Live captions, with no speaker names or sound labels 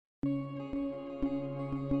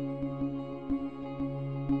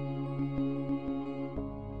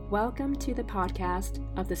Welcome to the podcast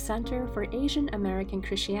of the Center for Asian American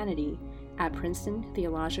Christianity at Princeton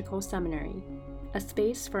Theological Seminary, a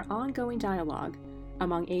space for ongoing dialogue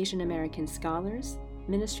among Asian American scholars,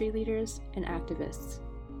 ministry leaders, and activists.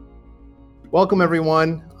 Welcome,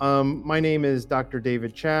 everyone. My name is Dr.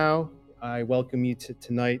 David Chow. I welcome you to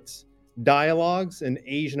tonight's Dialogues in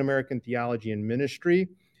Asian American Theology and Ministry,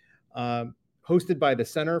 hosted by the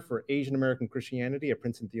Center for Asian American Christianity at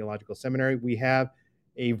Princeton Theological Seminary. We have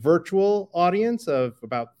a virtual audience of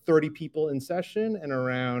about 30 people in session and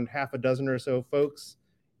around half a dozen or so folks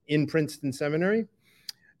in Princeton Seminary.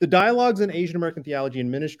 The Dialogues in Asian American Theology and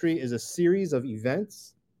Ministry is a series of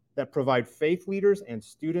events that provide faith leaders and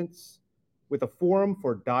students with a forum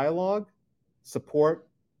for dialogue, support,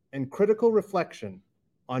 and critical reflection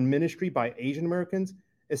on ministry by Asian Americans,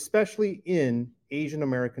 especially in Asian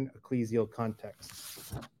American ecclesial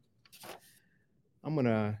contexts. I'm going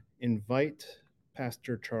to invite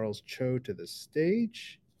Pastor Charles Cho to the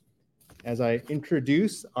stage as I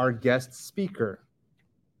introduce our guest speaker.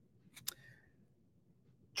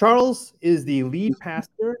 Charles is the lead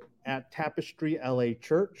pastor at Tapestry LA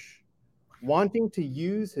Church. Wanting to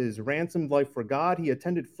use his ransomed life for God, he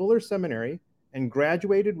attended Fuller Seminary and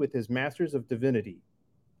graduated with his Master's of Divinity.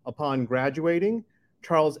 Upon graduating,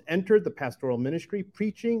 Charles entered the pastoral ministry,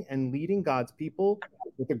 preaching and leading God's people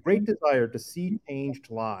with a great desire to see changed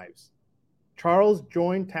lives. Charles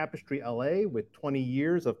joined Tapestry LA with 20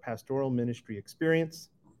 years of pastoral ministry experience.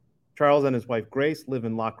 Charles and his wife Grace live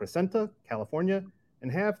in La Crescenta, California,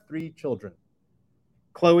 and have 3 children,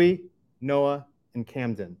 Chloe, Noah, and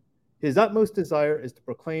Camden. His utmost desire is to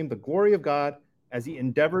proclaim the glory of God as he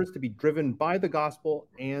endeavors to be driven by the gospel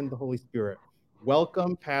and the Holy Spirit.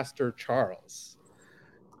 Welcome, Pastor Charles.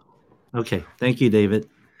 Okay, thank you, David.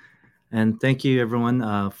 And thank you,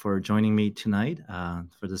 everyone, for joining me tonight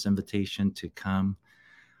for this invitation to come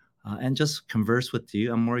and just converse with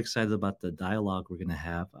you. I'm more excited about the dialogue we're going to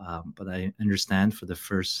have, but I understand for the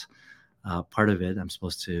first part of it, I'm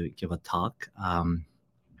supposed to give a talk.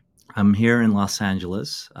 I'm here in Los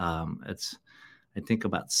Angeles. It's, I think,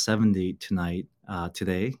 about 70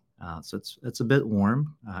 today. So it's a bit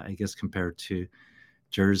warm, I guess, compared to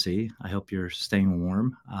Jersey. I hope you're staying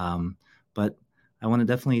warm. But I want to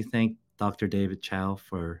definitely thank Dr. David Chow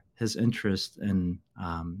for his interest in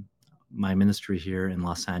my ministry here in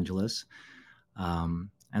Los Angeles. And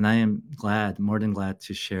I am more than glad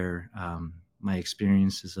to share my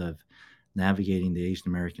experiences of navigating the Asian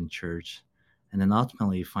American church and then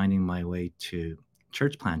ultimately finding my way to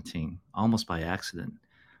church planting almost by accident.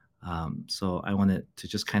 So I wanted to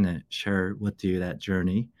just kind of share with you that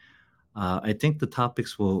journey. I think the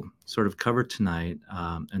topics we'll sort of cover tonight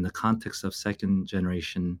in the context of second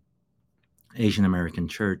generation Asian American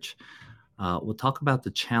church. We'll talk about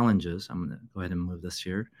the challenges. I'm going to go ahead and move this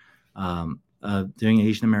here. Doing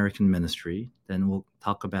Asian American ministry. Then we'll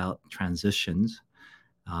talk about transitions.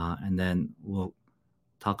 And then we'll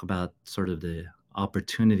talk about sort of the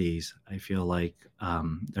opportunities I feel like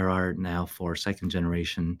there are now for second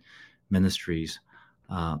generation ministries.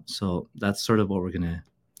 So that's sort of what we're going to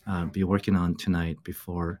be working on tonight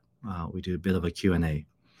before we do a bit of a Q&A.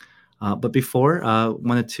 But before, I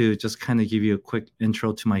wanted to just kind of give you a quick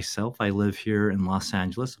intro to myself. I live here in Los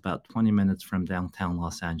Angeles, about 20 minutes from downtown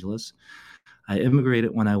Los Angeles. I immigrated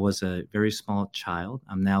when I was a very small child.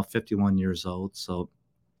 I'm now 51 years old, so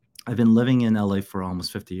I've been living in LA for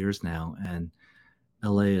almost 50 years now, and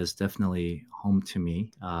LA is definitely home to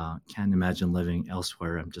me. Can't imagine living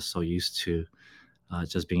elsewhere. I'm just so used to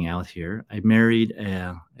just being out here. I married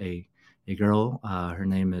a girl. Her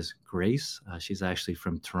name is Grace. She's actually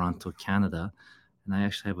from Toronto, Canada. And I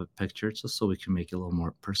actually have a picture just so we can make it a little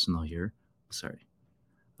more personal here. Sorry.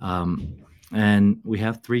 And we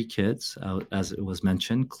have 3 kids. As it was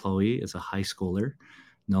mentioned, Chloe is a high schooler.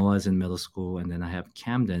 Noah is in middle school. And then I have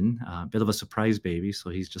Camden, a bit of a surprise baby. So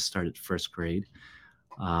he's just started first grade.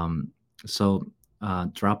 So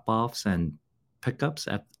drop-offs and pickups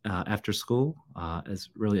after school is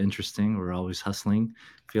really interesting. We're always hustling.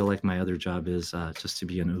 Feel like my other job is just to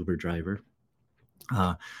be an Uber driver.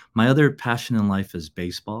 My other passion in life is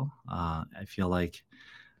baseball. I feel like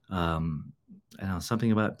I don't know,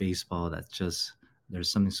 something about baseball that just, there's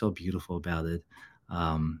something so beautiful about it.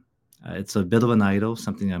 It's a bit of an idol,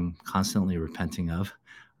 something I'm constantly repenting of.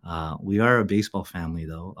 We are a baseball family,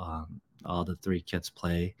 though. All the 3 kids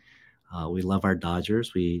play. We love our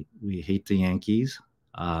Dodgers. We hate the Yankees.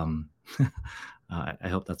 I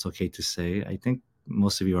hope that's okay to say. I think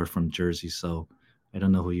most of you are from Jersey, so I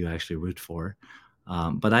don't know who you actually root for.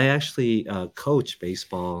 But I actually coach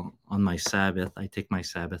baseball on my Sabbath. I take my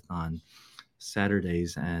Sabbath on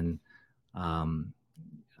Saturdays, and um,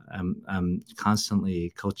 I'm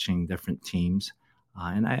constantly coaching different teams.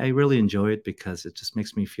 And I really enjoy it because it just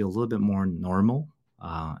makes me feel a little bit more normal.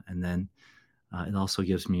 And then it also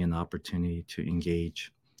gives me an opportunity to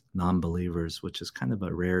engage non-believers, which is kind of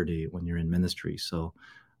a rarity when you're in ministry. So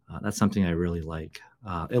that's something I really like.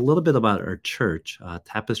 A little bit about our church.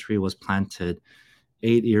 Tapestry was planted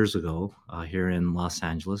 8 years ago here in Los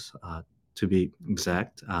Angeles, to be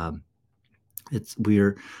exact. It's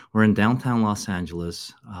we're in downtown Los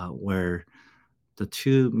Angeles, where the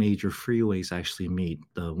two major freeways actually meet,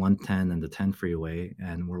 the 110 and the 10 freeway,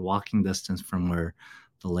 and we're walking distance from where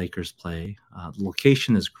the Lakers play. The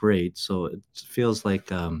location is great, so it feels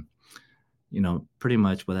like pretty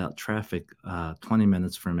much without traffic, 20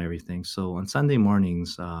 minutes from everything. So on Sunday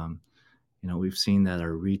mornings, we've seen that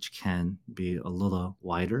our reach can be a little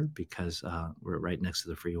wider because we're right next to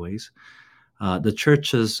the freeways. The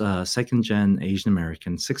church is second gen Asian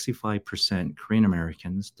American, 65% Korean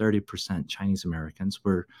Americans, 30% Chinese Americans.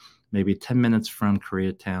 We're maybe 10 minutes from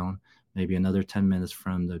Koreatown, maybe another 10 minutes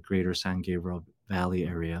from the greater San Gabriel Valley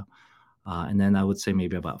area. And then I would say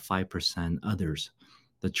maybe about 5% others.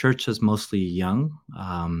 The church is mostly young,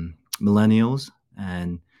 millennials,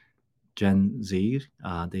 and Gen Z.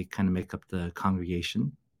 They kind of make up the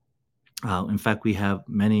congregation. In fact, we have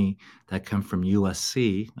many that come from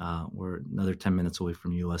USC. We're another 10 minutes away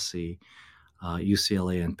from USC.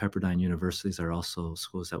 UCLA and Pepperdine universities are also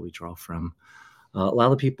schools that we draw from. A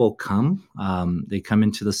lot of people come. They come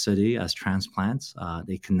into the city as transplants.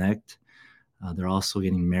 They connect. They're also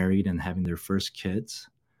getting married and having their first kids.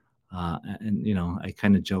 I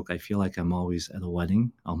kind of joke, I feel like I'm always at a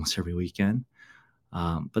wedding almost every weekend.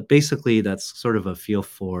 But basically, that's sort of a feel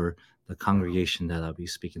for the congregation that I'll be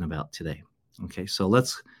speaking about today. Okay, so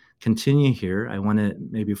let's continue here. I want to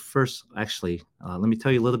maybe first, actually, let me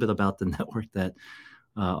tell you a little bit about the network that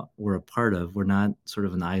we're a part of. We're not sort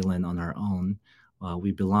of an island on our own.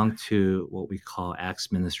 We belong to what we call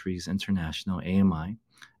Acts Ministries International, AMI,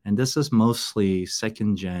 and this is mostly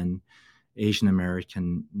second gen Asian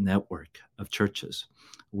American network of churches.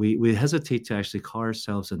 We hesitate to actually call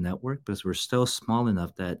ourselves a network because we're still small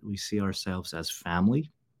enough that we see ourselves as family.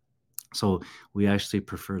 So we actually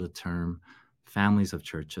prefer the term families of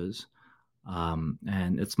churches.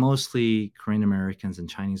 And it's mostly Korean Americans and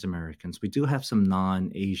Chinese Americans. We do have some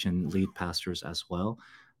non-Asian lead pastors as well.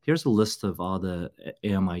 Here's a list of all the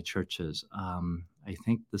AMI churches. I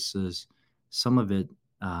think this is some of it.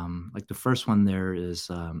 Like the first one there is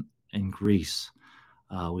in Greece.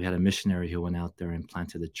 We had a missionary who went out there and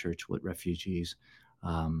planted a church with refugees.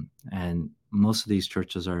 And most of these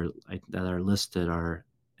churches that are listed are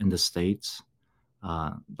in the States.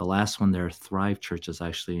 The last one there, Thrive Church, is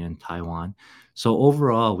actually in Taiwan. So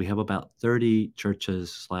overall, we have about 30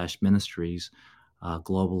 churches / ministries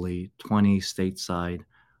globally, 20 stateside.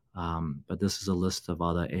 But this is a list of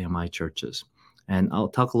all the AMI churches. And I'll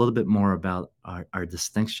talk a little bit more about our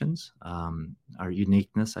distinctions, our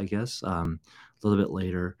uniqueness, I guess, a little bit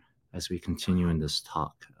later as we continue in this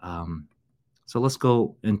talk. So let's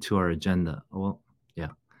go into our agenda. Well, yeah.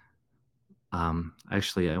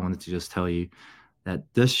 Actually, I wanted to just tell you that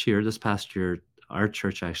this past year, our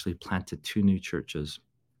church actually planted 2 new churches.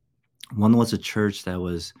 One was a church that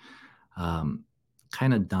was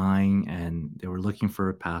kind of dying, and they were looking for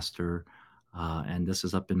a pastor. And this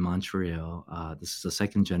is up in Montreal. This is a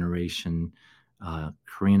second generation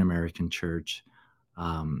Korean American church.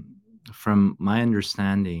 From my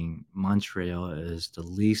understanding, Montreal is the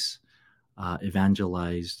least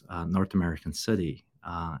evangelized North American city.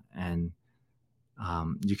 And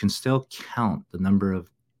you can still count the number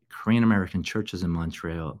of Korean American churches in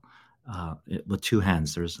Montreal with 2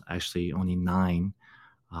 hands. There's actually only 9.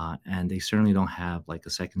 And they certainly don't have like a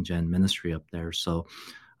second gen ministry up there. So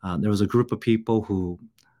there was a group of people who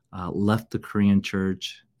left the Korean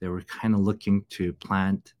church. They were kind of looking to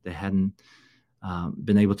plant. They hadn't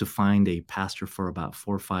been able to find a pastor for about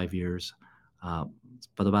 4 or 5 years.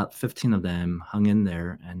 But about 15 of them hung in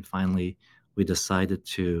there. And finally, we decided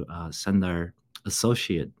to send our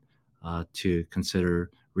associate to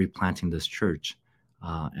consider replanting this church.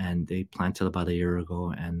 And they planted about a year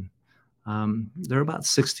ago. And they're about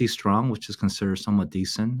 60 strong, which is considered somewhat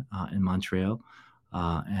decent in Montreal.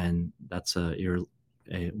 And that's a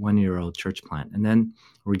 1-year-old church plant. And then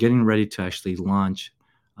we're getting ready to actually launch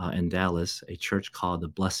in Dallas a church called the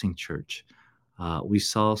Blessing Church. We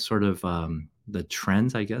saw sort of the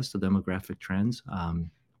trends, I guess, the demographic trends.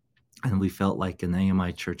 And we felt like an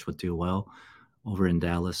AMI church would do well over in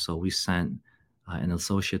Dallas. So we sent an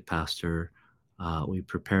associate pastor We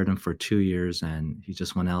prepared him for 2 years, and he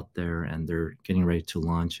just went out there, and they're getting ready to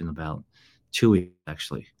launch in about 2 weeks,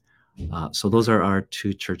 actually. So those are our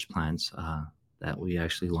two church plants that we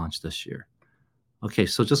actually launched this year. Okay,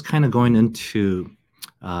 so just kind of going into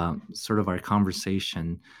sort of our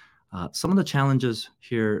conversation, some of the challenges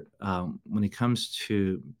here when it comes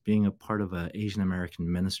to being a part of an Asian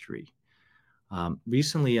American ministry.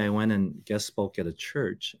 Recently, I went and guest spoke at a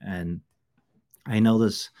church, and I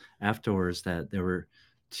noticed afterwards that there were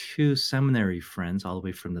two seminary friends all the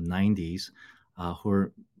way from the 90s who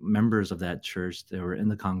were members of that church. They were in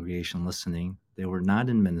the congregation listening. They were not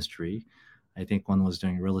in ministry. I think one was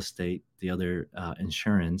doing real estate, the other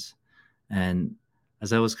insurance. And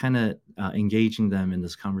as I was kind of engaging them in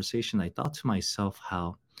this conversation, I thought to myself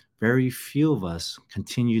how very few of us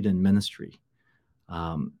continued in ministry.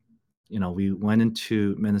 Um, we went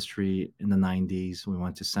into ministry in the 90s. We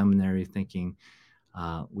went to seminary thinking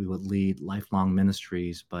we would lead lifelong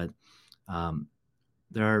ministries, but um,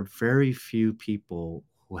 there are very few people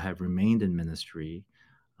who have remained in ministry.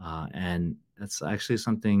 And that's actually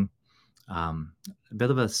something, a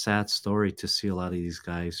bit of a sad story to see a lot of these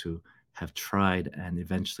guys who have tried and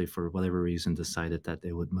eventually, for whatever reason, decided that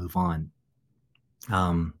they would move on.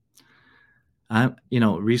 Um,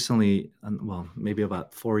 recently, well, maybe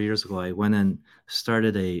about 4 years ago, I went and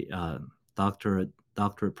started a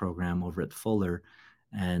doctorate program over at Fuller,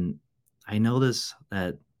 and I noticed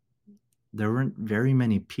that there weren't very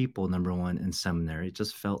many people. Number one, in seminary, it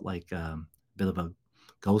just felt like a bit of a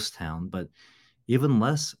ghost town, but even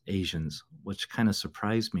less Asians, which kind of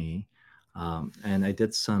surprised me. And I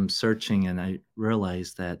did some searching, and I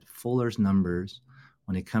realized that Fuller's numbers,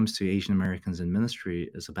 when it comes to Asian Americans in ministry,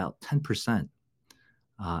 is about 10%.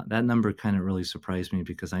 That number kind of really surprised me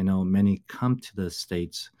because I know many come to the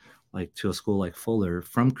States, like to a school like Fuller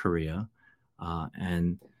from Korea,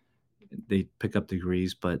 and they pick up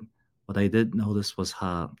degrees. But what I did notice was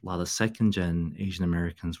how a lot of second gen Asian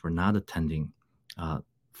Americans were not attending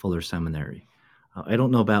Fuller Seminary. I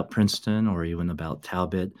don't know about Princeton or even about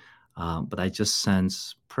Talbot, but I just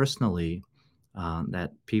sense personally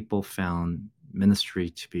that people found ministry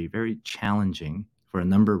to be very challenging for a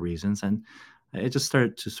number of reasons. And I just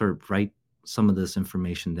started to sort of write some of this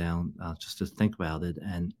information down just to think about it.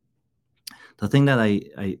 And the thing that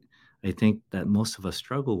I think that most of us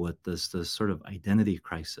struggle with is this sort of identity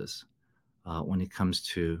crisis when it comes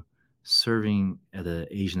to serving at an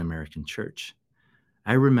Asian American church.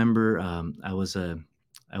 I remember I was an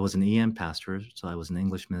EM pastor, so I was an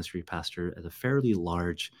English ministry pastor at a fairly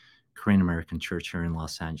large Korean American church here in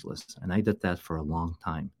Los Angeles, and I did that for a long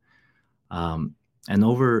time. And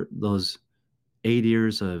over those 8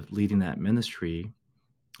 years of leading that ministry,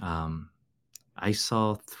 um, I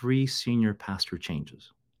saw 3 senior pastor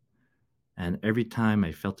changes. And every time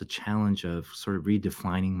I felt the challenge of sort of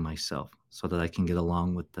redefining myself so that I can get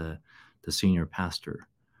along with the senior pastor.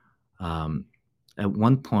 Um, at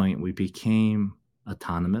one point, we became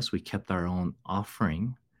autonomous. We kept our own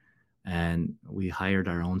offering and we hired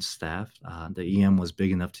our own staff. The EM was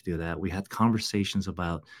big enough to do that. We had conversations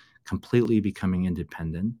about completely becoming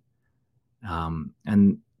independent.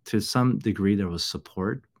 And to some degree, there was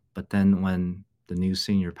support. But then when the new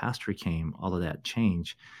senior pastor came, all of that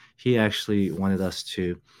changed. He actually wanted us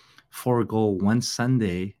to forego one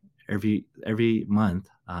Sunday every month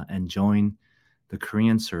and join the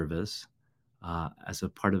Korean service as a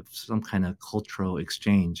part of some kind of cultural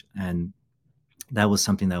exchange. And that was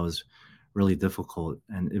something that was really difficult.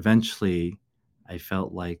 And eventually, I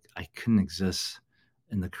felt like I couldn't exist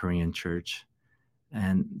in the Korean church.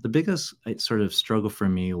 And the biggest sort of struggle for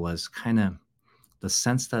me was kind of the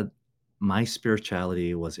sense that my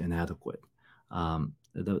spirituality was inadequate.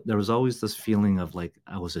 There was always this feeling of like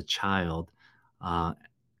I was a child uh,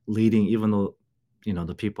 leading, even though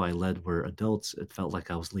the people I led were adults. It felt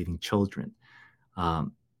like I was leading children,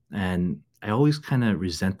 and I always kind of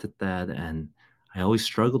resented that, and I always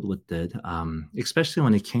struggled with it, especially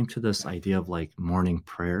when it came to this idea of like morning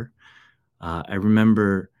prayer. I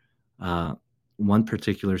remember uh, one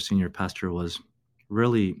particular senior pastor was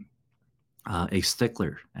really a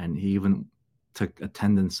stickler, and he even took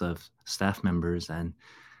attendance of staff members. And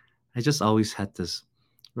I just always had this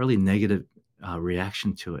really negative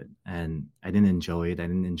reaction to it, and I didn't enjoy it. I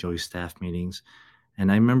didn't enjoy staff meetings,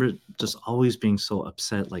 and I remember just always being so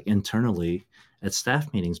upset, like internally at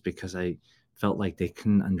staff meetings, because I felt like they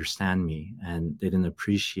couldn't understand me and they didn't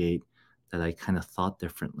appreciate that I kind of thought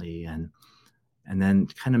differently, and then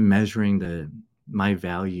kind of measuring my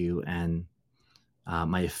value and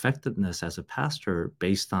my effectiveness as a pastor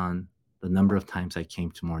based on the number of times I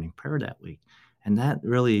came to morning prayer that week. And that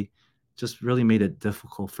really just really made it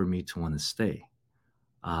difficult for me to want to stay.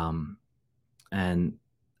 Um, and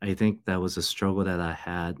I think that was a struggle that I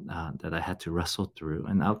had to wrestle through.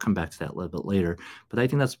 And I'll come back to that a little bit later. But I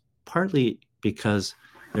think that's partly because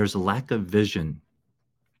there's a lack of vision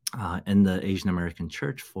in the Asian American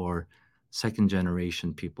church for second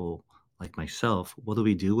generation people like myself. What do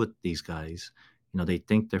we do with these guys? They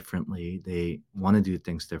think differently, they want to do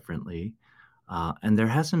things differently. And there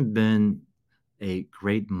hasn't been a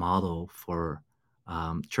great model for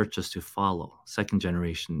churches to follow, second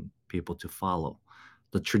generation people to follow.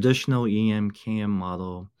 The traditional EM KM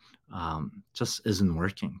model just isn't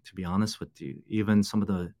working, to be honest with you. Even some of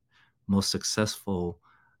the most successful,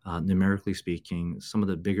 numerically speaking, some of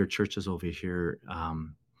the bigger churches over here,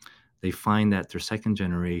 they find that their second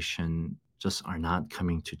generation just are not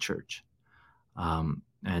coming to church. And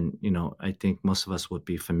I think most of us would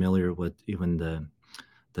be familiar with even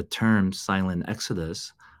the term silent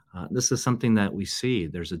exodus. This is something that we see.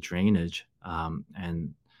 There's a drainage,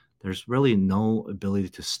 and there's really no ability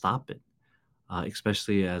to stop it,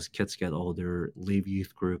 especially as kids get older, leave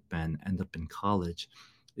youth group, and end up in college.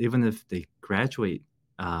 Even if they graduate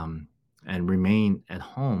and remain at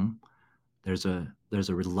home, there's a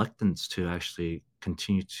reluctance to actually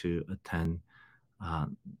continue to attend uh,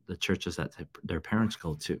 the churches that their parents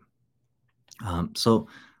go to. So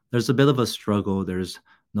there's a bit of a struggle. There's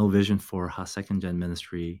no vision for how second gen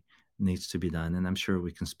ministry needs to be done, and I'm sure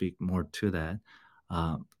we can speak more to that.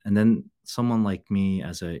 And then someone like me,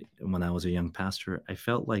 when I was a young pastor, I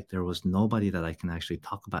felt like there was nobody that I can actually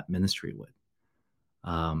talk about ministry with.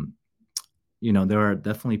 Um, there are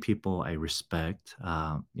definitely people I respect,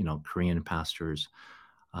 Korean pastors,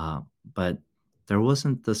 uh, but there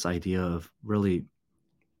wasn't this idea of really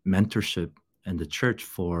mentorship in the church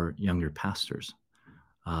for younger pastors.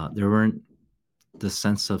 There weren't the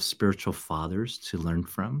sense of spiritual fathers to learn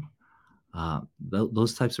from.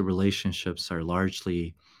 Those types of relationships are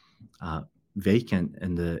largely uh, vacant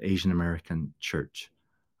in the Asian American church.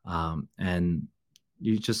 And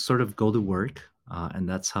you just sort of go to work. And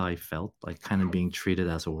that's how I felt, like kind of being treated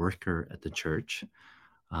as a worker at the church,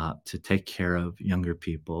 to take care of younger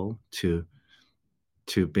people, to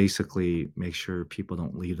basically make sure people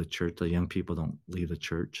don't leave the church, the young people don't leave the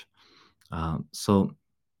church. So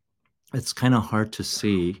it's kind of hard to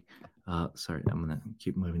see. Sorry, I'm going to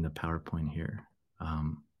keep moving the PowerPoint here.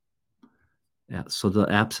 Yeah, so the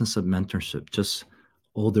absence of mentorship, just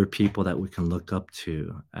older people that we can look up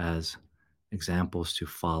to as examples to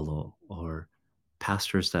follow, or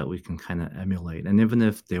pastors that we can kind of emulate. And even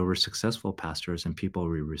if they were successful pastors and people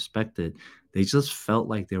we respected, they just felt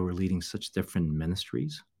like they were leading such different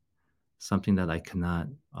ministries, something that I cannot,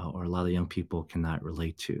 or a lot of young people cannot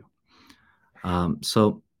relate to.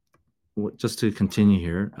 So just to continue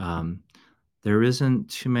here, there isn't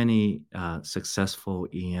too many successful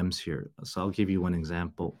EMs here. So I'll give you one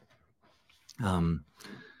example. Um,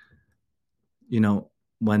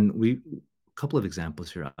 when a couple of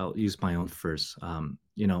examples here, I'll use my own first.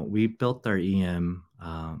 We built our EM.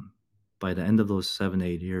 By the end of those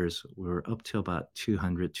 7-8 years, we were up to about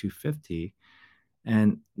 200, 250.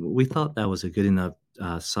 And we thought that was a good enough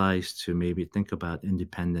size to maybe think about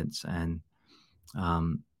independence. And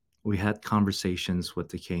um, we had conversations with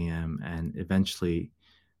the KM, and eventually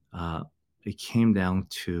it came down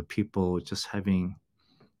to people just having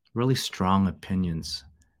really strong opinions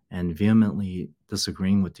and vehemently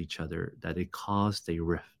disagreeing with each other, that it caused a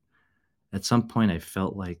rift. At some point, I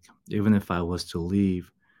felt like even if I was to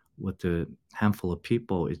leave with a handful of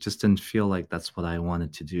people, it just didn't feel like that's what I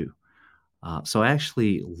wanted to do. So I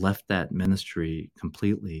actually left that ministry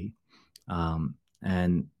completely.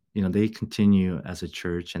 And they continue as a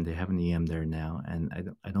church, and they have an EM there now.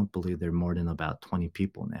 And I don't believe they're more than about 20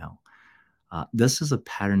 people now. This is a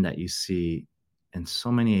pattern that you see in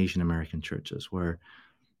so many Asian American churches, where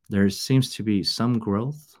there seems to be some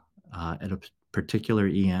growth at a particular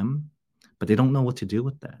EM, but they don't know what to do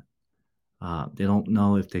with that. They don't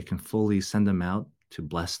know if they can fully send them out to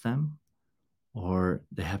bless them, or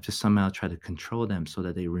they have to somehow try to control them so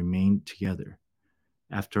that they remain together.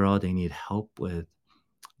 After all, they need help with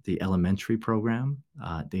the elementary program.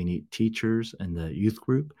 They need teachers in the youth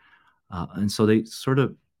group. And so they sort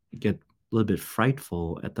of get a little bit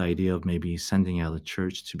frightful at the idea of maybe sending out a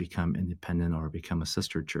church to become independent or become a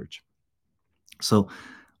sister church. So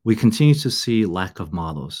we continue to see lack of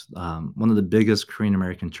models. One of the biggest Korean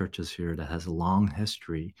American churches here that has a long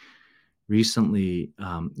history, recently,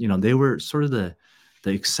 they were sort of the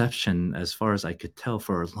exception, as far as I could tell.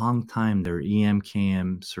 For a long time, their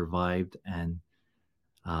EMKM survived, and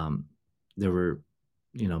there were,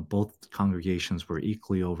 both congregations were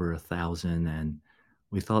equally over 1,000, and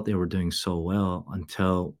we thought they were doing so well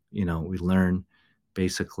until we learned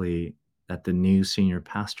basically that the new senior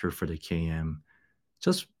pastor for the KM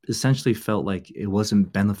just essentially felt like it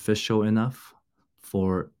wasn't beneficial enough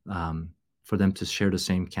for for them to share the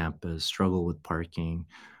same campus, struggle with parking,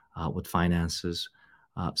 with finances.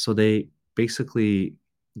 So they basically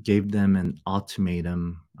gave them an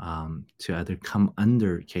ultimatum to either come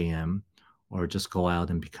under KM or just go out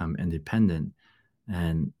and become independent,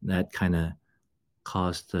 and that kind of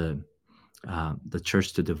caused the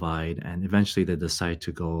church to divide. And eventually, they decided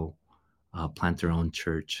to go plant their own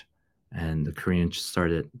church, and the Korean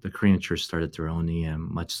church started their own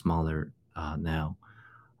EM, much smaller now.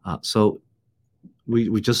 So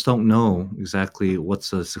we just don't know exactly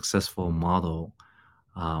what's a successful model,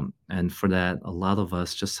 and for that, a lot of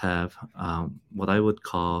us just have what I would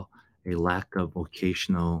call a lack of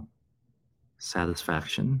vocational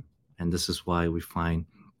satisfaction, and this is why we find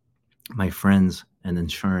my friends in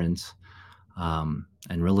insurance and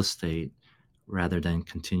real estate rather than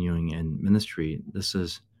continuing in ministry. This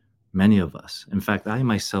is many of us. In fact, I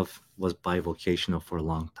myself was bivocational for a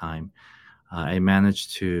long time. I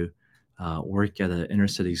managed to work at an inner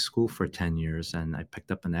city school for 10 years, and I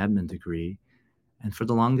picked up an admin degree. And for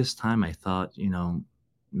the longest time, I thought,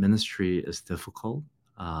 ministry is difficult.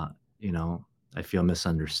 Uh, I feel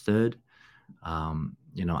misunderstood.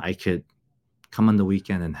 I could come on the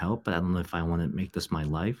weekend and help, but I don't know if I want to make this my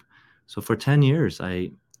life. So for 10 years,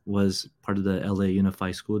 I was part of the LA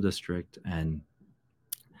Unified School District and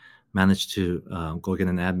managed to go get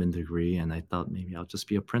an admin degree. And I thought maybe I'll just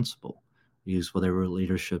be a principal, use whatever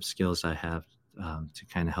leadership skills I have to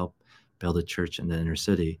kind of help build a church in the inner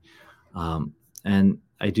city. And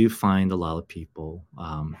I do find a lot of people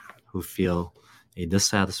who feel a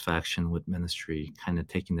dissatisfaction with ministry, kind of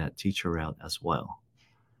taking that teacher route as well.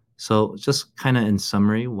 So, just kind of in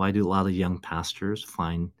summary, why do a lot of young pastors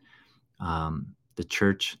find the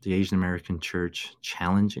church, the Asian American church,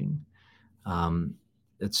 challenging?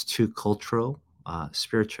 It's too cultural.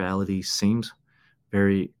 Spirituality seems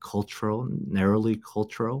very cultural, narrowly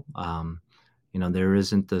cultural. There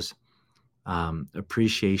isn't this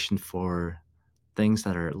appreciation for things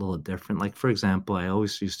that are a little different. Like, for example, I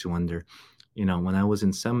always used to wonder, when I was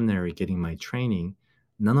in seminary getting my training,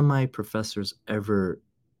 none of my professors ever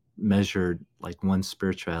measured like one's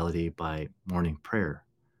spirituality by morning prayer,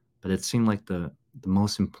 but it seemed like the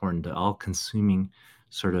most important, the all-consuming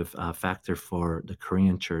sort of factor for the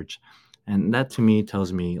Korean church, and that to me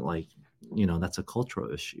tells me like, that's a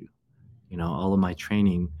cultural issue. All of my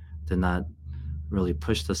training did not really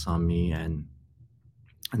push this on me, and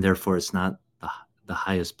therefore it's not the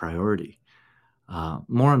highest priority.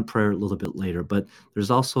 More on prayer a little bit later, but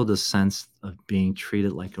there's also the sense of being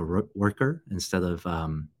treated like a worker instead of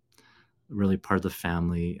really part of the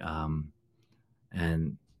family,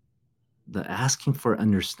 and the asking for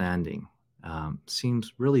understanding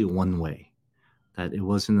seems really one way, that it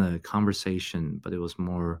wasn't a conversation, but it was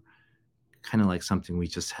more kind of like something we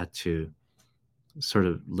just had to sort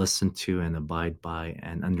of listen to and abide by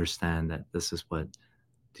and understand that this is what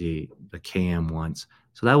the KM wants.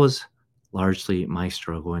 So that was largely my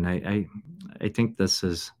struggle, and I think this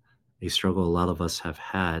is a struggle a lot of us have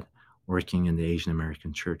had working in the Asian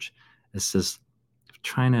American church. It's just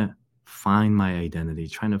trying to find my identity,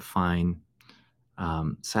 trying to find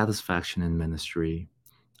satisfaction in ministry,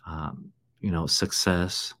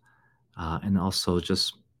 success, and also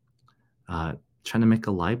just trying to make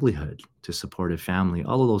a livelihood to support a family.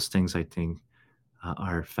 All of those things, I think,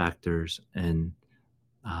 are factors in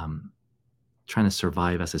trying to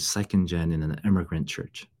survive as a second gen in an immigrant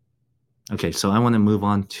church. Okay, so I want to move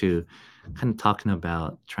on to kind of talking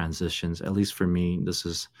about transitions. At least for me, this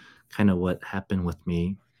is kind of what happened with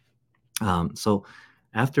me. So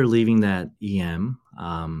after leaving that EM,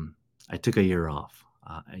 I took a year off.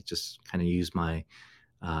 I just kind of used my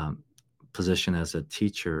position as a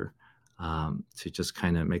teacher to just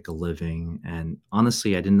kind of make a living. And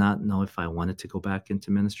honestly, I did not know if I wanted to go back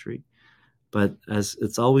into ministry. But as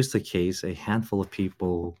it's always the case, a handful of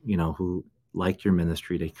people, who like your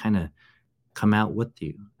ministry, they kind of come out with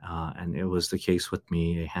you. And it was the case with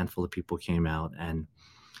me. A handful of people came out, and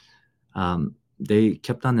they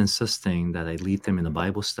kept on insisting that I lead them in a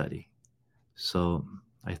Bible study. So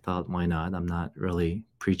I thought, why not? I'm not really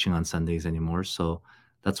preaching on Sundays anymore. So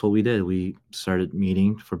that's what we did. We started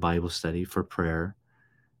meeting for Bible study, for prayer.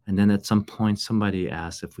 And then at some point, somebody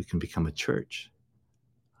asked if we can become a church.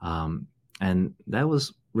 And that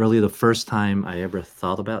was really the first time I ever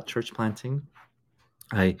thought about church planting.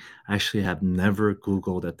 I actually have never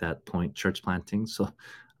Googled at that point church planting. So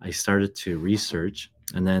I started to research,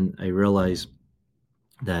 and then I realized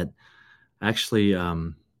that actually,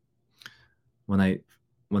 when I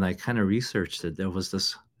when I kind of researched it, there was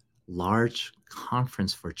this large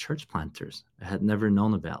conference for church planters I had never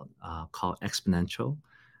known about, called Exponential.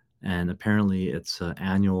 And apparently it's an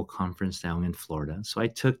annual conference down in Florida. So I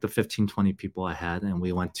took the 15, 20 people I had, and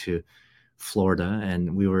we went to Florida,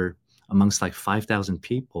 and we were amongst like 5,000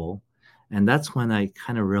 people. And that's when I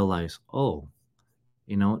kind of realized, oh,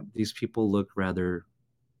 these people look rather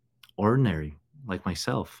ordinary, like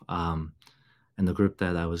myself, and the group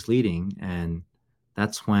that I was leading. And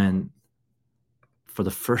that's when, for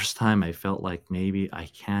the first time, I felt like maybe I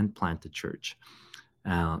can plant a church.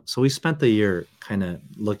 So we spent the year kind of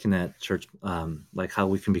looking at church, like how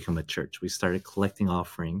we can become a church. We started collecting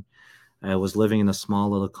offering. I was living in a small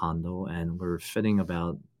little condo, and we're fitting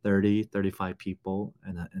about 30, 35 people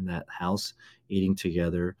in that house, eating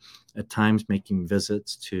together, at times making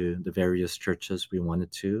visits to the various churches we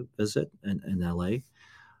wanted to visit in LA.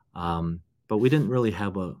 But we didn't really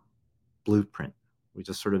have a blueprint. We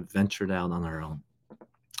just sort of ventured out on our own.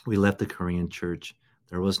 We left the Korean church.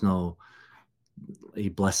 There was no a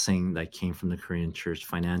blessing that came from the Korean church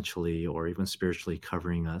financially or even spiritually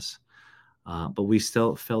covering us. But we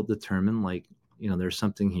still felt determined, like, there's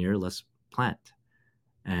something here, let's plant.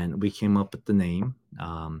 And we came up with the name,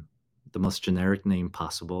 the most generic name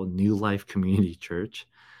possible, New Life Community Church.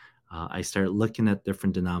 I started looking at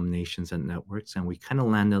different denominations and networks, and we kind of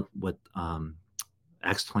landed with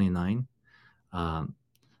Acts 29.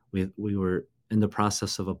 We were in the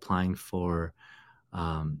process of applying for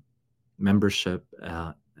membership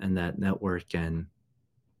in that network, and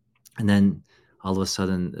then all of a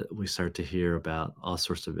sudden we start to hear about all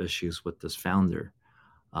sorts of issues with this founder.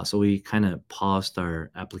 So we kind of paused our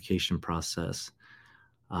application process.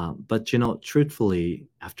 But truthfully,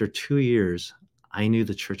 after 2 years, I knew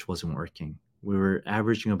the church wasn't working. We were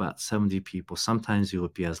averaging about 70 people. Sometimes it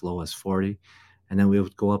would be as low as 40, and then we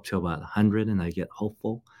would go up to about 100, and I get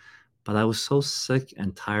hopeful. But I was so sick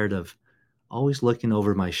and tired of always looking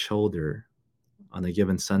over my shoulder on a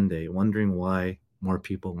given Sunday, wondering why more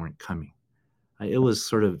people weren't coming. It was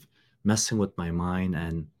sort of messing with my mind,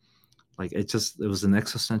 and like it was an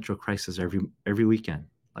existential crisis every weekend.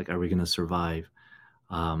 Like, are we going to survive?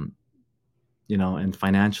 Um, and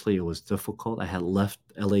financially it was difficult. I had left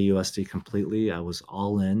LAUSD completely. I was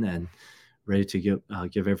all in and ready to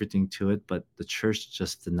give everything to it, but the church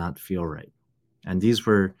just did not feel right. And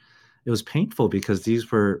it was painful because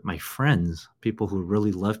these were my friends, people who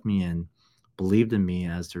really loved me and believed in me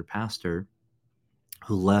as their pastor,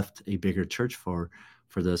 who left a bigger church for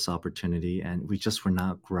this opportunity, and we just were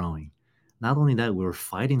not growing. Not only that, we were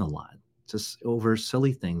fighting a lot, just over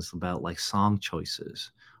silly things about like song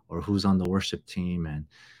choices or who's on the worship team, and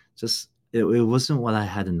just it wasn't what I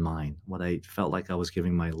had in mind, what I felt like I was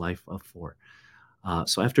giving my life up for.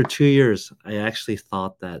 So after 2 years, I actually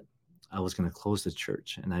thought that I was going to close the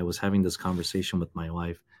church, and I was having this conversation with my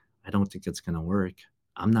wife. I don't think it's going to work.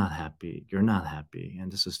 I'm not happy. You're not happy,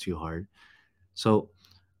 and this is too hard. So,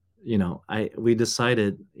 we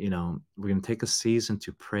decided, we're going to take a season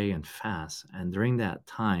to pray and fast. And during that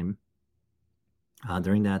time, a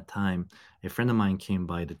friend of mine came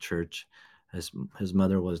by the church. His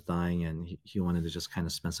mother was dying, and he wanted to just kind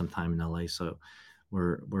of spend some time in LA. So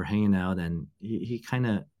we're hanging out, and he kind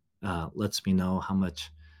of lets me know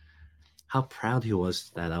how proud he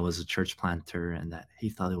was that I was a church planter and that he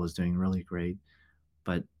thought it was doing really great.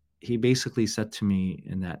 But he basically said to me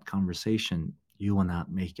in that conversation, "You will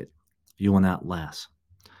not make it. You will not last."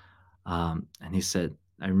 And he said,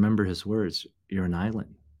 I remember his words, "You're an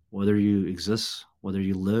island. Whether you exist, whether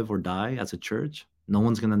you live or die as a church, no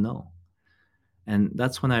one's going to know." And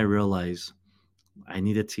that's when I realized I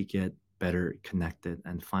needed to get better connected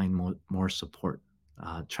and find more support.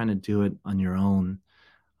 Trying to do it on your own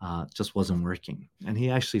just wasn't working. And he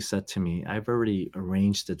actually said to me, "I've already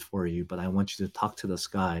arranged it for you, but I want you to talk to this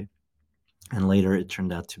guy." And later it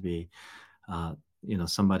turned out to be,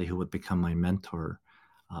 somebody who would become my mentor.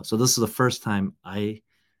 So this is the first time I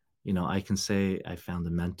can say I found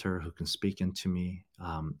a mentor who can speak into me.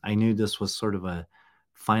 I knew this was sort of a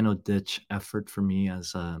final ditch effort for me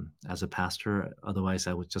as a pastor. Otherwise,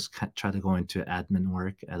 I would just try to go into admin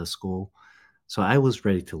work at a school. So I was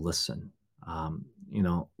ready to listen.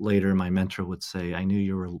 Later my mentor would say, "I knew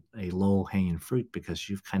you were a low hanging fruit because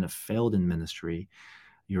you've kind of failed in ministry.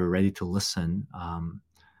 You were ready to listen."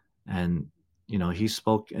 And he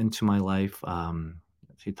spoke into my life.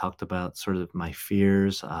 He talked about sort of my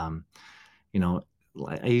fears. I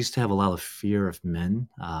used to have a lot of fear of men,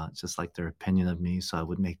 just like their opinion of me. So I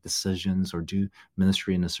would make decisions or do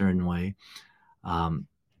ministry in a certain way. And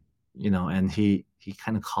he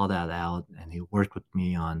kind of called that out, and he worked with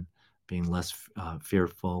me on being less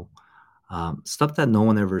fearful. stuff that no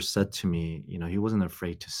one ever said to me. He wasn't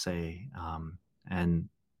afraid to say. And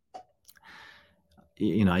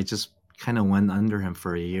I just kind of went under him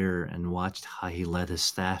for a year and watched how he led his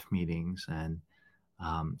staff meetings, and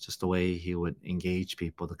just the way he would engage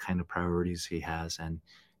people, the kind of priorities he has. And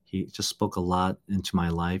he just spoke a lot into my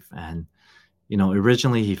life. And,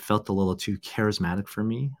 originally he felt a little too charismatic for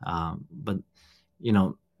me. But, you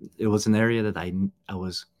know, it was an area that I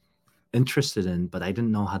was interested in, but I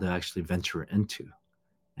didn't know how to actually venture into.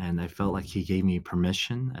 And I felt like he gave me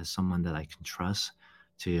permission as someone that I can trust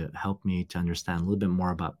to help me to understand a little bit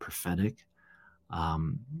more about prophetic,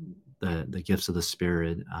 um, the gifts of the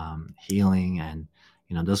Spirit, healing. And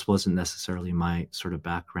this wasn't necessarily my sort of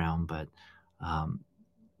background, but um,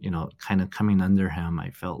 kind of coming under him, I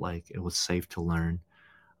felt like it was safe to learn.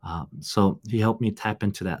 So he helped me tap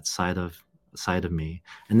into that side of me.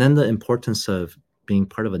 And then the importance of being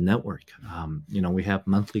part of a network. We have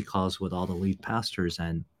monthly calls with all the lead pastors,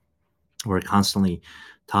 and we're constantly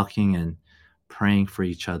talking and praying for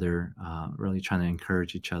each other, really trying to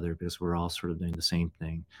encourage each other, because we're all sort of doing the same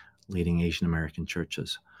thing, leading Asian American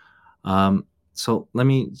churches. So let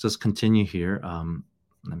me just continue here.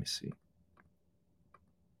 Let me see.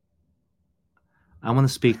 I want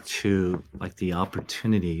to speak to like the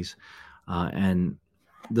opportunities, and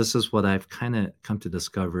this is what I've kind of come to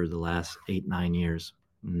discover the last 8-9 years.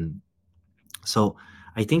 So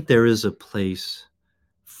I think there is a place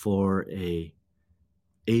for a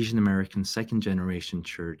Asian American second generation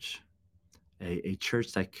church, a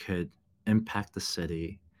church that could impact the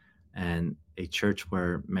city, and a church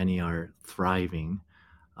where many are thriving.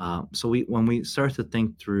 So when we start to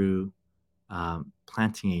think through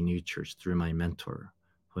planting a new church through my mentor,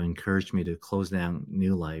 who encouraged me to close down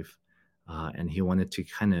New Life, and he wanted to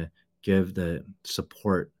kind of give the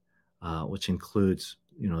support, which includes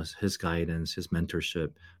his guidance, his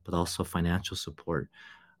mentorship, but also financial support.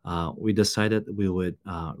 We decided we would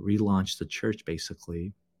relaunch the church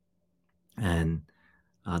basically, and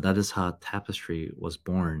that is how Tapestry was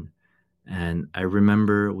born. And I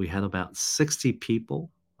remember we had about 60 people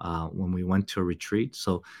when we went to a retreat.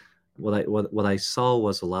 So what I saw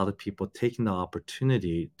was a lot of people taking the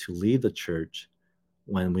opportunity to lead the church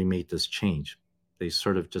when we made this change. They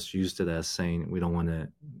sort of just used it as saying, we don't want to,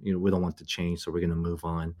 we don't want to change, so we're going to move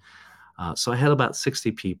on. So I had about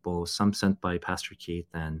 60 people, some sent by Pastor Keith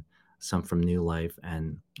and some from New Life.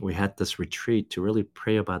 And we had this retreat to really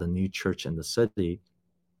pray about a new church in the city.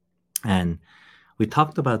 And we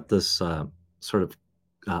talked about this sort of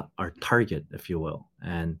our target, if you will.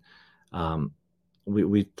 And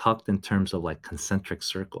we talked in terms of like concentric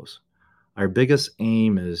circles. Our biggest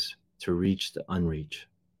aim is to reach the unreached,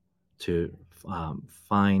 to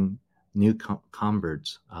find new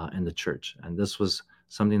converts in the church. And this was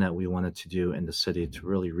something that we wanted to do in the city, to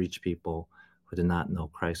really reach people who did not know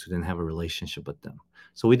Christ, who didn't have a relationship with them.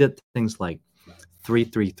 So we did things like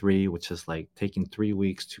 333, which is like taking 3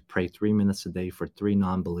 weeks to pray 3 minutes a day for 3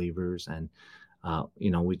 non-believers. And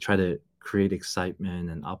we try to create excitement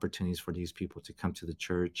and opportunities for these people to come to the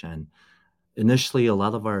church. And initially, a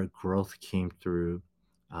lot of our growth came through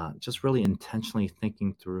just really intentionally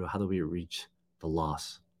thinking through, how do we reach the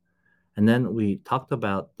lost? And then we talked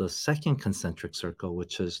about the second concentric circle,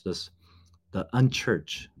 which is the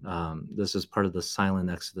unchurched. This is part of the silent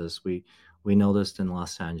exodus. We noticed in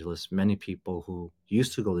Los Angeles, many people who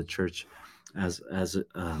used to go to church as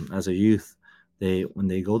a youth, when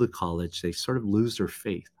they go to college, they sort of lose their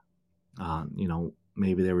faith.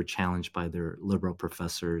 Maybe they were challenged by their liberal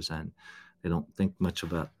professors, and they don't think much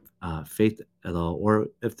about faith at all. Or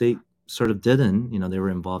if they sort of didn't, they were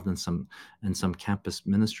involved in some campus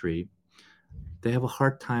ministry, they have a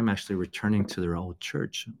hard time actually returning to their old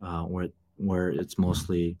church, where it's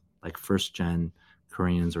mostly like first gen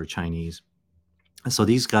Koreans or Chinese. And so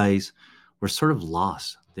these guys were sort of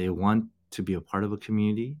lost. They want to be a part of a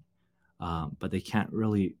community, but they can't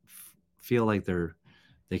really feel like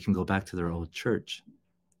they can go back to their old church.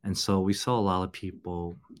 And so we saw a lot of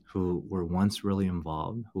people who were once really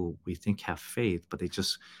involved, who we think have faith, but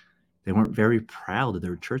they weren't very proud of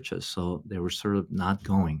their churches. So they were sort of not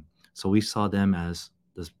going. So we saw them as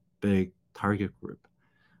this big target group.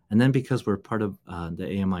 And then because we're part of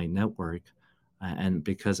the AMI network, and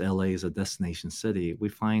because LA is a destination city, we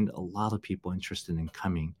find a lot of people interested in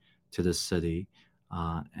coming to this city.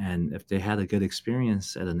 And if they had a good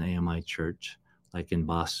experience at an AMI church, like in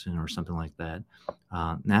Boston or something like that,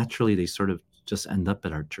 naturally they sort of just end up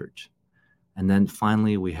at our church. And then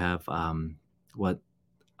finally we have what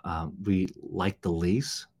we like the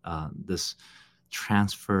lease, this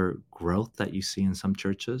transfer growth that you see in some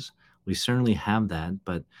churches. we certainly have that.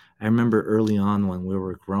 But I remember early on when we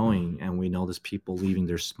were growing and we noticed people leaving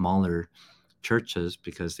their smaller churches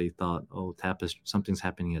because they thought, oh, something's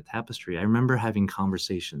happening at Tapestry. I remember having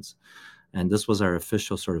conversations, and this was our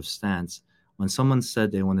official sort of stance. When someone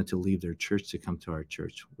said they wanted to leave their church to come to our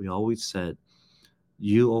church, we always said,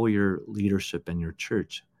 you owe your leadership and your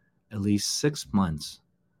church at least 6 months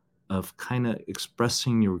of kind of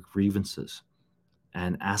expressing your grievances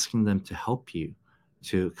and asking them to help you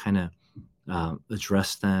to kind of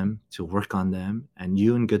address them, to work on them, and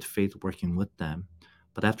you in good faith working with them.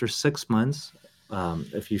 But after 6 months,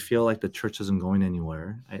 if you feel like the church isn't going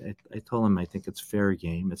anywhere, I told them I think it's fair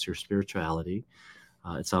game. It's your spirituality.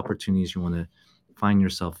 It's opportunities you want to find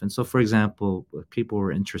yourself in. So, for example, people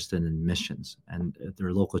were interested in missions, and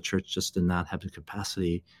their local church just did not have the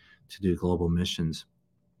capacity to do global missions,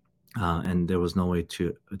 and there was no way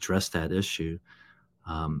to address that issue.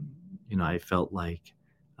 I felt like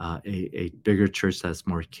a bigger church that's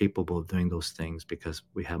more capable of doing those things because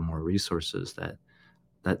we have more resources.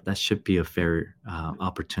 That should be a fair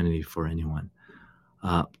opportunity for anyone.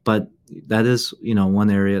 But that is, one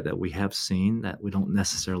area that we have seen that we don't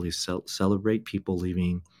necessarily celebrate people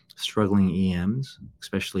leaving struggling EMs,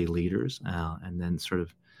 especially leaders, and then sort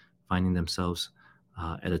of finding themselves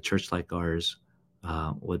at a church like ours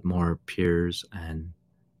with more peers and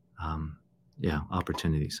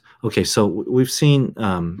opportunities. Okay, so we've seen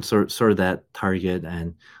sort of that target,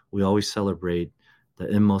 and we always celebrate the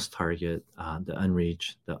inmost target, the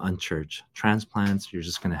unreached, the unchurched. Transplants, you're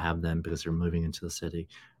just going to have them because they're moving into the city,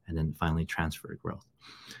 and then finally transfer growth.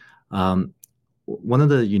 One of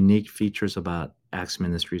the unique features about Acts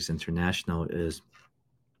Ministries International is,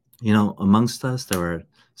 amongst us, there are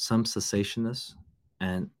some cessationists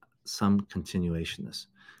and some continuationists.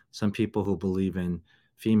 Some people who believe in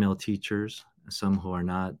female teachers, some who are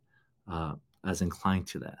not as inclined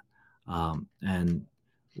to that. And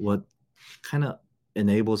what kind of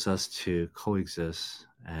enables us to coexist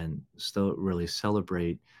and still really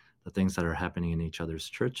celebrate the things that are happening in each other's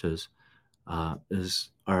churches is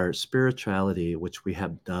our spirituality, which we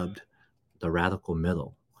have dubbed the radical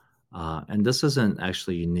middle. And this isn't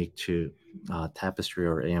actually unique to Tapestry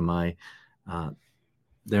or AMI.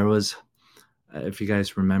 There was, if you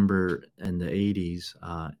guys remember, in the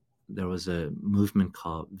 80s, there was a movement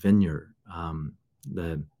called Vineyard.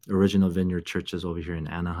 The original Vineyard churches over here in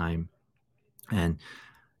Anaheim. And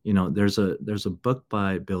there's a book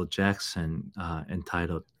by Bill Jackson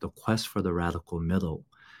entitled "The Quest for the Radical Middle,"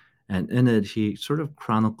 and in it he sort of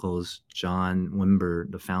chronicles John Wimber,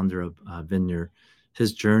 the founder of Vineyard,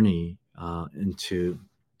 his journey into,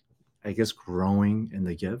 I guess, growing in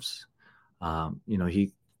the gifts.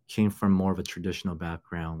 He came from more of a traditional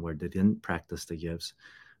background where they didn't practice the gifts,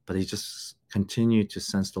 but he just continued to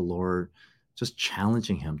sense the Lord just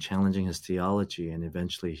challenging his theology, and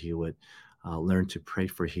eventually he would learn to pray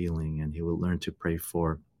for healing, and he will learn to pray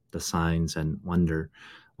for the signs and wonder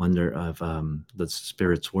of the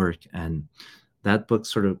Spirit's work. And that book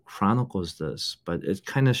sort of chronicles this, but it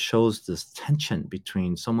kind of shows this tension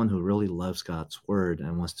between someone who really loves God's word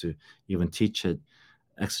and wants to even teach it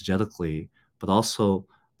exegetically, but also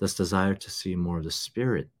this desire to see more of the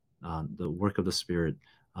Spirit, the work of the Spirit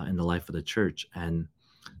in the life of the church. And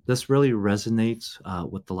this really resonates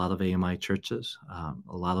with a lot of AMI churches.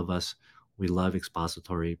 A lot of us, we love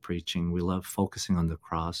expository preaching. We love focusing on the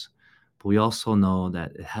cross. But we also know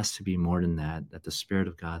that it has to be more than that the Spirit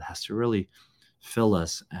of God has to really fill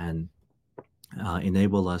us and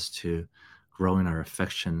enable us to grow in our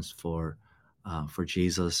affections for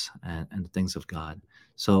Jesus and the things of God.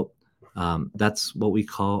 So that's what we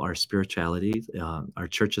call our spirituality. Our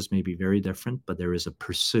churches may be very different, but there is a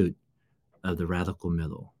pursuit of the radical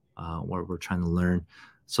middle where we're trying to learn.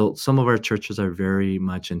 So some of our churches are very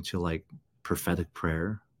much into like prophetic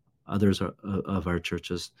prayer. Others of our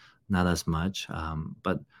churches, not as much,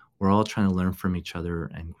 but we're all trying to learn from each other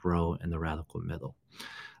and grow in the radical middle.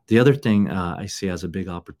 The other thing I see as a big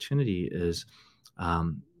opportunity is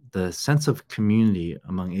the sense of community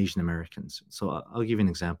among Asian Americans. So I'll give you an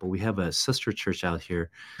example. We have a sister church out here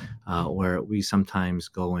where we sometimes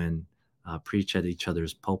go and preach at each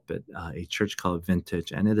other's pulpit, a church called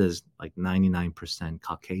Vintage, and it is like 99%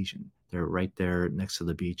 Caucasian. They're right there next to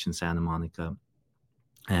the beach in Santa Monica.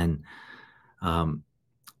 And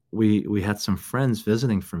we had some friends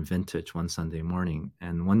visiting from Vintage one Sunday morning,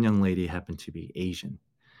 and one young lady happened to be Asian.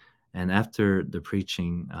 And after the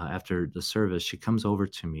preaching, after the service, she comes over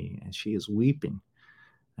to me and she is weeping.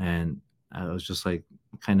 And I was just like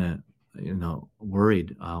kind of,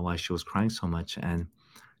 worried why she was crying so much. And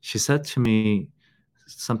she said to me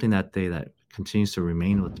something that day that continues to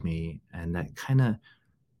remain with me, and that kind of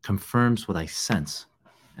confirms what I sense.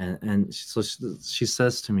 And so she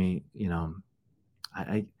says to me,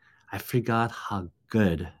 I I forgot how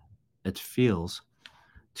good it feels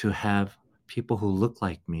to have people who look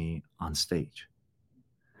like me on stage.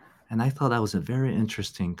 And I thought that was a very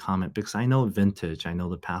interesting comment because I know Vintage, I know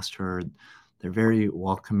the pastor, they're very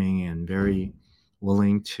welcoming and very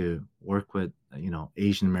willing to work with,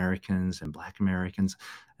 Asian Americans and Black Americans.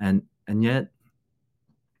 And yet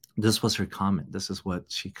this was her comment. This is what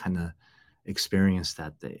she kind of experienced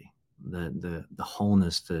that day. The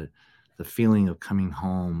wholeness, the feeling of coming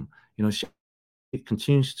home. She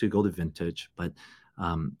continues to go to Vintage, but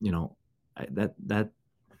that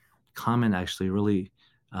comment actually really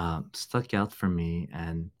stuck out for me,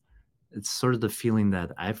 and it's sort of the feeling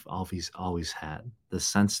that I've always had, the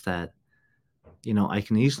sense that I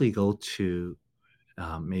can easily go to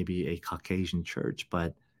maybe a Caucasian church,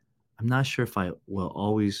 but I'm not sure if I will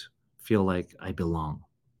always feel like I belong,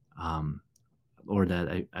 um, or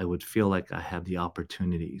that I would feel like I have the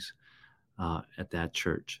opportunities at that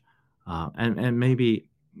church, and maybe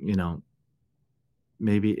you know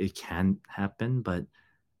maybe it can happen, but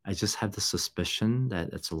I just have the suspicion that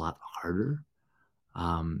it's a lot harder.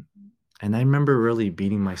 Um, and I remember really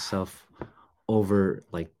beating myself over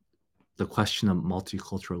like the question of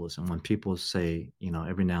multiculturalism when people say,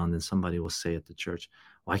 every now and then somebody will say at the church,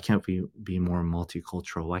 why can't we be more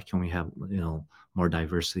multicultural? Why can't we have, more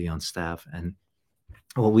diversity on staff? And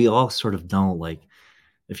well, we all sort of know like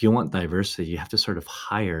if you want diversity, you have to sort of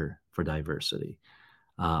hire for diversity.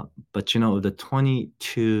 Uh, but the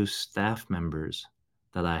 22 staff members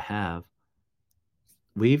that I have,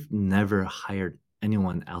 we've never hired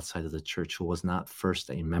anyone outside of the church who was not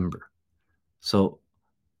first a member. So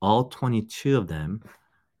all 22 of them,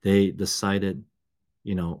 they decided,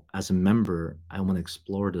 as a member, I want to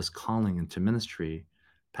explore this calling into ministry.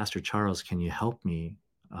 Pastor Charles, can you help me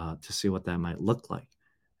to see what that might look like?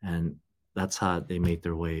 And that's how they made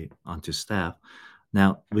their way onto staff.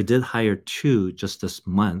 Now, we did hire two just this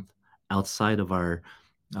month outside of our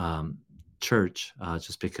um, church,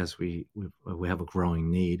 just because we have a growing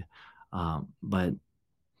need. But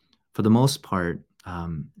for the most part,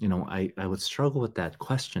 I would struggle with that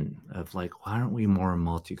question of like, why aren't we more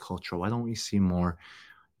multicultural? Why don't we see more,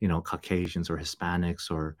 Caucasians or Hispanics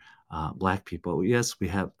or Black people? Yes, we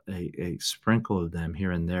have a sprinkle of them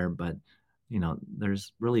here and there, but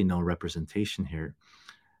there's really no representation here.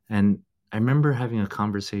 And I remember having a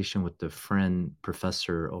conversation with the friend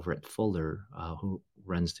professor over at Fuller, who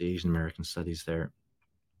runs the Asian American Studies there,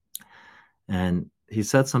 and he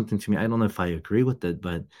said something to me. I don't know if I agree with it,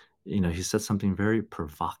 but he said something very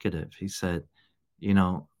provocative. He said, you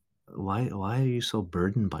know, why are you so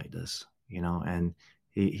burdened by this? And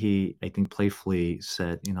he I think playfully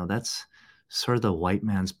said, that's sort of the white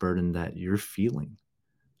man's burden that you're feeling.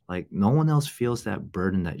 Like no one else feels that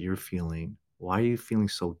burden that you're feeling. Why are you feeling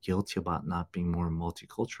so guilty about not being more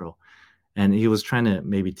multicultural? And he was trying to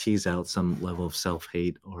maybe tease out some level of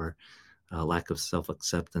self-hate or lack of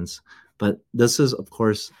self-acceptance. But this is, of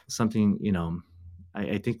course, something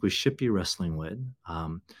I think we should be wrestling with.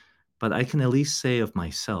 But I can at least say of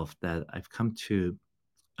myself that I've come to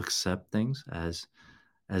accept things as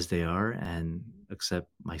they are, and accept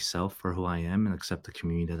myself for who I am, and accept the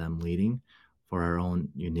community that I'm leading for our own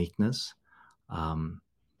uniqueness. Um,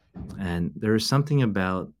 and there is something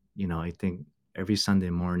about, I think every Sunday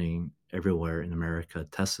morning, everywhere in America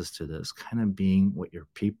attests to this kind of being with your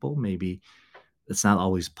people. Maybe it's not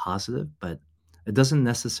always positive, but it doesn't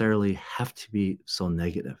necessarily have to be so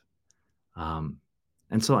negative. Um,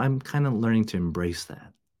 and so I'm kind of learning to embrace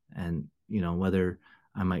that. And, whether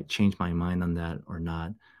I might change my mind on that or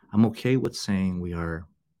not, I'm okay with saying we are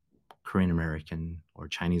Korean American or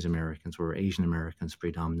Chinese Americans or Asian Americans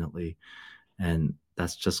predominantly. And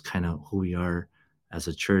that's just kind of who we are as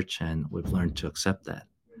a church. And we've learned to accept that.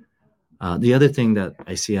 The other thing that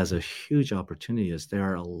I see as a huge opportunity is there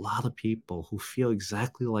are a lot of people who feel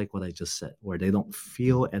exactly like what I just said, where they don't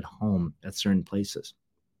feel at home at certain places,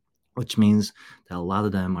 which means that a lot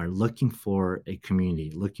of them are looking for a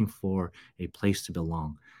community, looking for a place to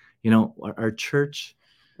belong. Our church,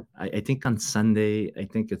 I think on Sunday, I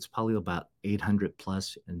think it's probably about 800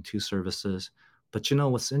 plus in two services. But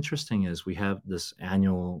what's interesting is we have this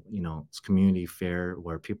annual, it's community fair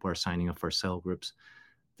where people are signing up for cell groups.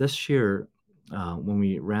 This year, when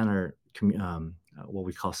we ran our what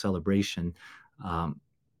we call celebration, um,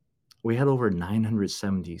 we had over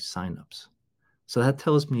 970 signups. So that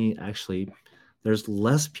tells me actually there's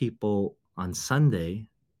less people on Sunday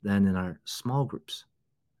than in our small groups,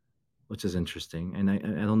 which is interesting. And I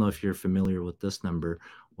don't know if you're familiar with this number,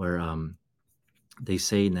 where they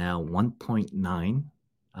say now 1.9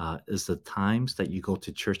 is the times that you go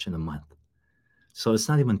to church in a month. So it's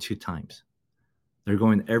not even 2 times. They're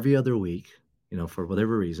going every other week, for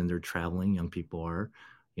whatever reason. They're traveling, young people are,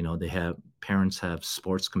 they have parents have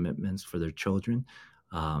sports commitments for their children.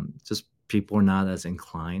 Just people are not as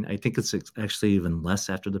inclined. I think it's actually even less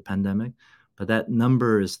after the pandemic, but that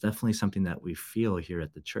number is definitely something that we feel here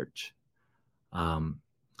at the church.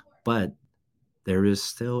 But there is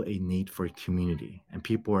still a need for community, and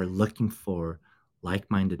people are looking for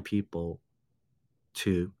like-minded people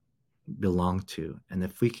to belong to. And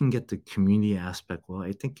if we can get the community aspect, well,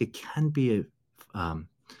 I think it can be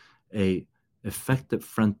a effective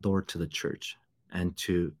front door to the church and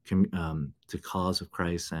to cause of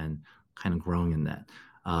Christ, and kind of growing in that.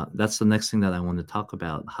 That's the next thing that I want to talk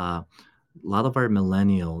about. How a lot of our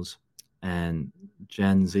millennials and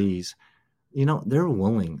Gen Zs, they're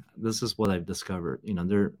willing. This is what I've discovered.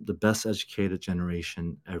 They're the best educated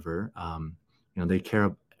generation ever. They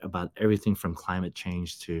care about everything from climate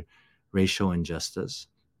change to racial injustice.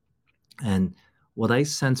 And what I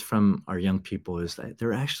sense from our young people is that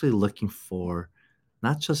they're actually looking for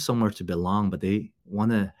not just somewhere to belong, but they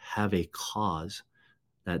want to have a cause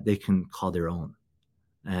that they can call their own.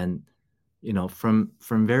 And from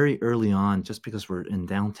very early on, just because we're in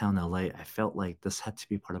downtown LA, I felt like this had to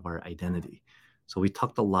be part of our identity. So we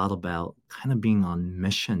talked a lot about kind of being on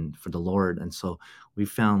mission for the Lord. And so we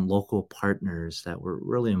found local partners that we're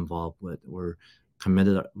really involved with.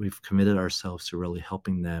 We've committed ourselves to really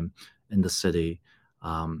helping them in the city.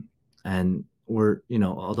 And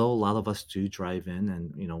although a lot of us do drive in,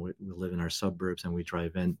 and, we live in our suburbs and we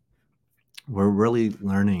drive in, we're really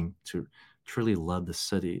learning to truly love the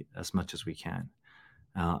city as much as we can.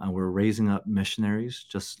 And we're raising up missionaries.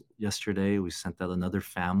 Just yesterday, we sent out another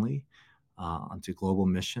family onto global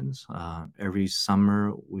missions. Every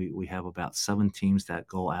summer, we have about 7 teams that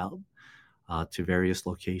go out to various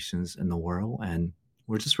locations in the world. And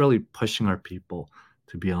we're just really pushing our people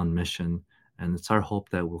to be on mission. And it's our hope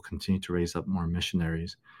that we'll continue to raise up more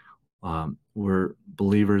missionaries. We're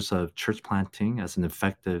believers of church planting as an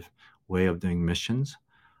effective way of doing missions.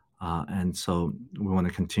 And so we want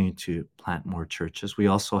to continue to plant more churches. We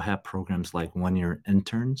also have programs like 1-year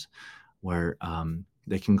interns, where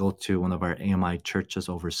they can go to one of our AMI churches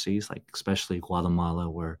overseas, like especially Guatemala,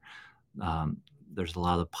 where there's a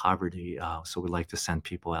lot of poverty. So we like to send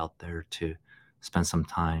people out there to spend some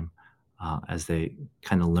time as they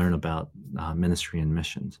kind of learn about ministry and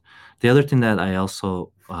missions. The other thing that I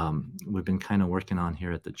also, we've been kind of working on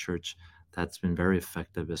here at the church that's been very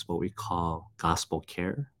effective is what we call gospel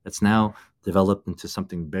care. It's now developed into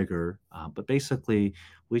something bigger, but basically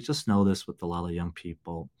we just noticed with a lot of young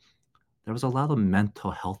people, there was a lot of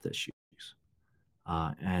mental health issues.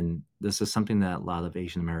 And this is something that a lot of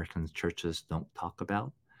Asian American churches don't talk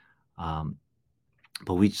about.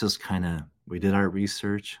 But we just we did our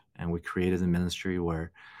research, and we created a ministry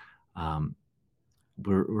where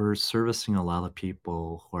we're servicing a lot of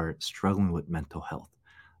people who are struggling with mental health.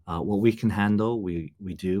 What we can handle, we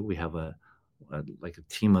do. We have a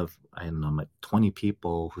team of, I don't know, like 20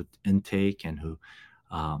 people who intake and who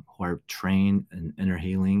are trained in inner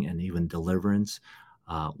healing and even deliverance.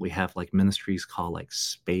 We have like ministries called like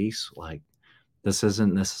Space. Like, this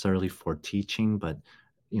isn't necessarily for teaching, but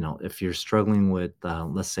if you're struggling with,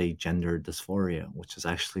 let's say, gender dysphoria, which is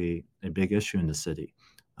actually a big issue in the city,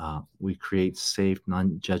 we create safe,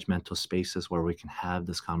 non-judgmental spaces where we can have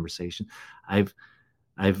this conversation. I've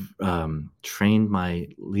trained my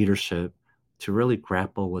leadership to really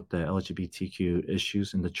grapple with the LGBTQ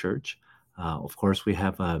issues in the church. Of course, we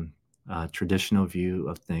have a traditional view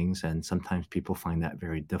of things, and sometimes people find that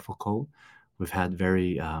very difficult. We've had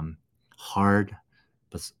very hard,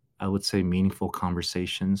 but I would say meaningful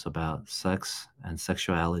conversations about sex and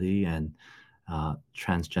sexuality and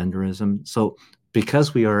transgenderism. So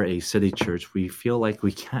because we are a city church, we feel like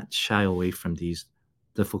we can't shy away from these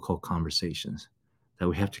difficult conversations, that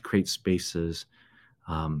we have to create spaces.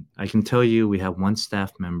 I can tell you, we have one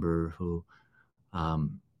staff member who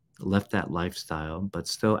left that lifestyle, but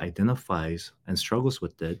still identifies and struggles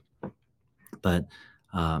with it, but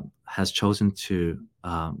has chosen to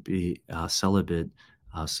be celibate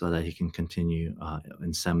so that he can continue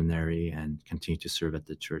in seminary and continue to serve at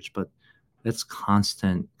the church. But it's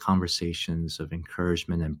constant conversations of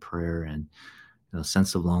encouragement and prayer and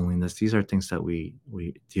sense of loneliness. These are things that we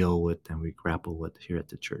deal with and we grapple with here at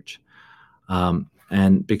the church.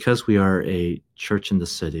 And because we are a church in the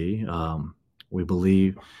city, we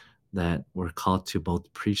believe that we're called to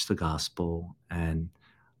both preach the gospel and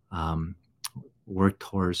work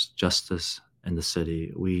towards justice in the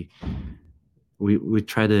city. We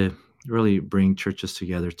try to really bring churches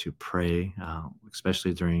together to pray,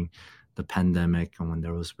 especially during the pandemic and when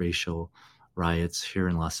there was racial riots here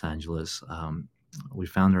in Los Angeles. We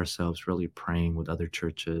found ourselves really praying with other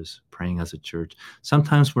churches, praying as a church.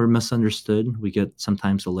 Sometimes we're misunderstood. We get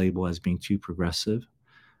sometimes a label as being too progressive.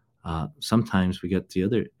 Sometimes we get the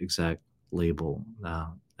other exact label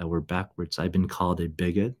that we're backwards. I've been called a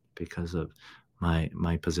bigot because of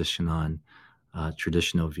my position on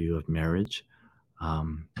traditional view of marriage.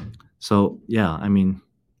 So yeah, I mean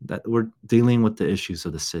that we're dealing with the issues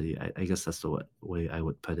of the city. I guess that's the way I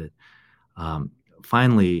would put it. Um,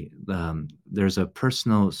 Finally, there's a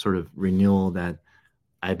personal sort of renewal that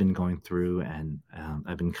I've been going through, and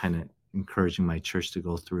I've been kind of encouraging my church to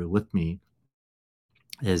go through with me.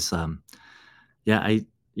 Is yeah,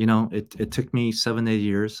 it took me 7 8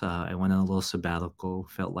 years. I went on a little sabbatical.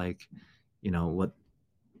 Felt like, you know, what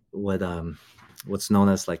what's known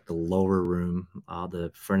as like the lower room, all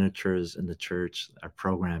the furnitures in the church, our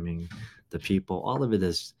programming, the people, all of it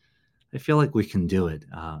is. I feel like we can do it.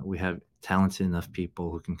 We have talented enough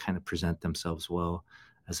people who can kind of present themselves well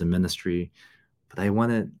as a ministry, but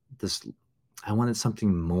this. I wanted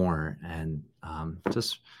something more, and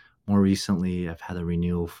just more recently, I've had a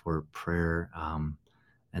renewal for prayer,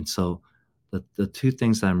 and so the two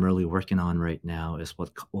things that I'm really working on right now is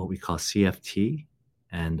what we call CFT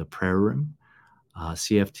and the prayer room.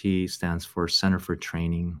 CFT stands for Center for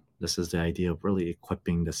Training. This is the idea of really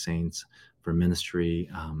equipping the saints for ministry,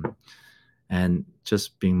 and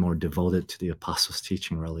just being more devoted to the apostles'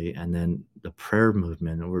 teaching, really. And then the prayer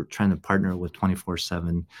movement, we're trying to partner with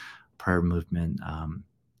 24/7 prayer movement,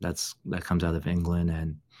 that comes out of England.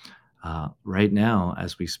 And right now,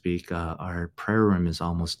 as we speak, our prayer room is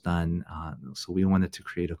almost done. So we wanted to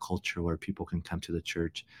create a culture where people can come to the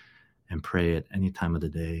church and pray at any time of the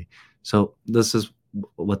day. So this is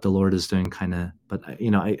what the Lord is doing, kind of. But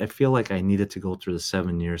I feel like I needed to go through the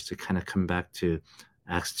 7 years to kind of come back to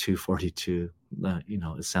Acts 2:42.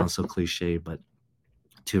 It sounds so cliche, but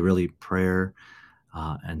to really prayer,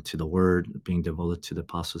 and to the word, being devoted to the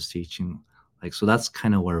apostles' teaching. So that's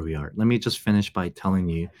kind of where we are. Let me just finish by telling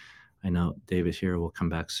you, I know David here will come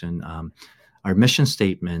back soon. Our mission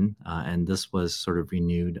statement, and this was sort of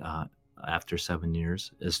renewed after 7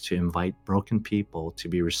 years, is to invite broken people to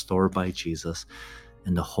be restored by Jesus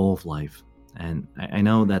in the whole of life. And I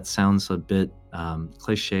know that sounds a bit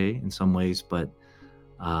cliche in some ways, but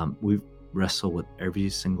we wrestle with every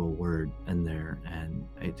single word in there. And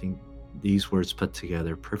I think these words put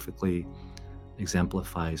together perfectly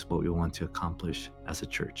exemplifies what we want to accomplish as a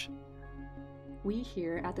church. We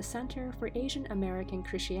here at the Center for Asian American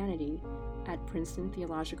Christianity at Princeton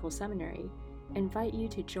Theological Seminary invite you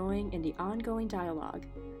to join in the ongoing dialogue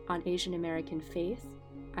on Asian American faith,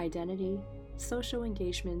 identity, social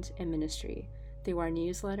engagement, and ministry through our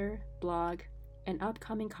newsletter, blog, and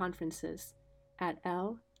upcoming conferences at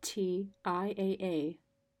ltiaa.com.